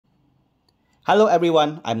Hello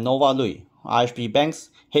everyone, I'm Nova Lui, RHB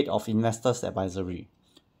Bank's Head of Investors Advisory.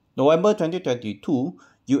 November 2022,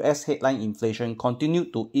 US headline inflation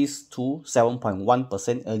continued to ease to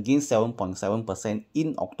 7.1% against 7.7%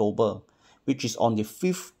 in October, which is on the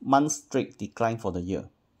fifth month straight decline for the year.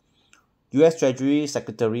 US Treasury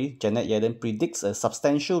Secretary Janet Yellen predicts a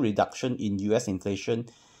substantial reduction in US inflation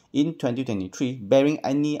in 2023, barring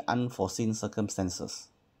any unforeseen circumstances.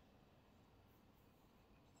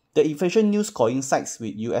 The inflation news coincides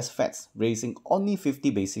with US Fed raising only 50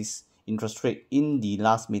 basis interest rate in the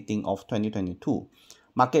last meeting of 2022.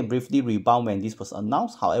 Market briefly rebounded when this was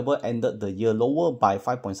announced, however ended the year lower by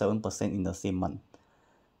 5.7% in the same month.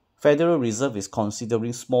 Federal Reserve is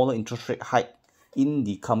considering smaller interest rate hike in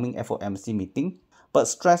the coming FOMC meeting, but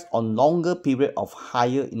stressed on longer period of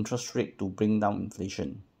higher interest rate to bring down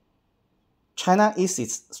inflation. China eased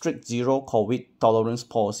its strict zero-COVID tolerance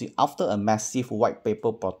policy after a massive white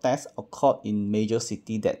paper protest occurred in major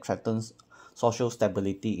cities that threatens social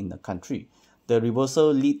stability in the country. The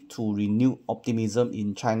reversal led to renewed optimism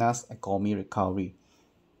in China's economic recovery.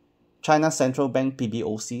 China's central bank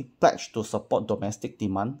PBOC pledged to support domestic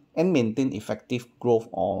demand and maintain effective growth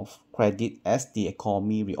of credit as the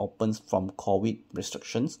economy reopens from COVID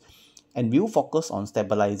restrictions, and will focus on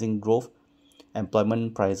stabilizing growth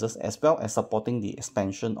employment prices as well as supporting the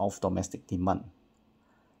expansion of domestic demand.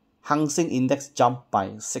 Hang Seng Index jumped by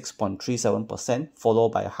 6.37%, followed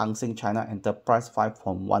by Hang Seng China Enterprise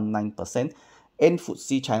 5.19%, and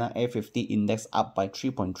FTSE China A50 Index up by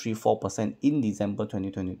 3.34% in December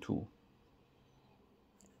 2022.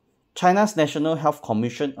 China's National Health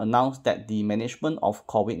Commission announced that the management of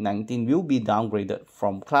COVID-19 will be downgraded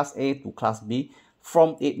from Class A to Class B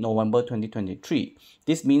from 8 November 2023.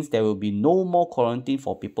 This means there will be no more quarantine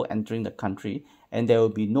for people entering the country, and there will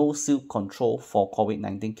be no sealed control for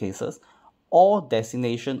COVID-19 cases or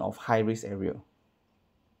designation of high-risk area.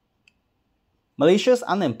 Malaysia's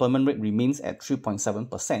unemployment rate remains at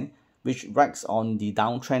 3.7%, which rides on the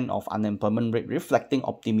downtrend of unemployment rate, reflecting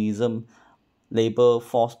optimism, labor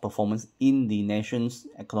force performance in the nation's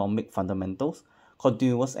economic fundamentals,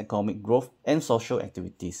 continuous economic growth, and social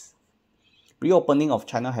activities. Reopening of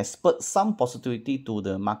China has spurred some positivity to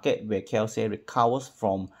the market, where KLCA recovers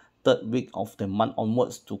from third week of the month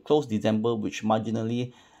onwards to close December, which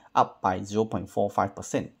marginally up by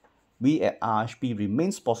 0.45%. We at RHB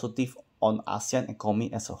remains positive on ASEAN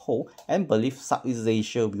economy as a whole and believe Southeast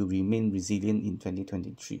Asia will remain resilient in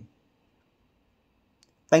 2023.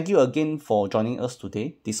 Thank you again for joining us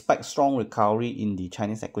today. Despite strong recovery in the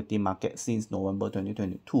Chinese equity market since November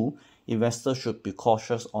 2022, investors should be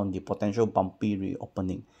cautious on the potential bumpy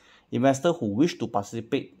reopening. Investors who wish to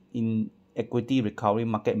participate in equity recovery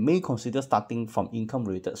market may consider starting from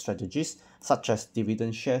income-related strategies such as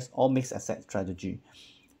dividend shares or mixed asset strategy.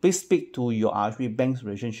 Please speak to your RHB Bank's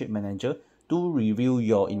relationship manager to review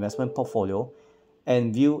your investment portfolio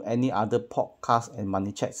and view any other podcast and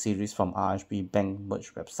money chat series from RHB Bank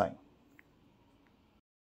merge website.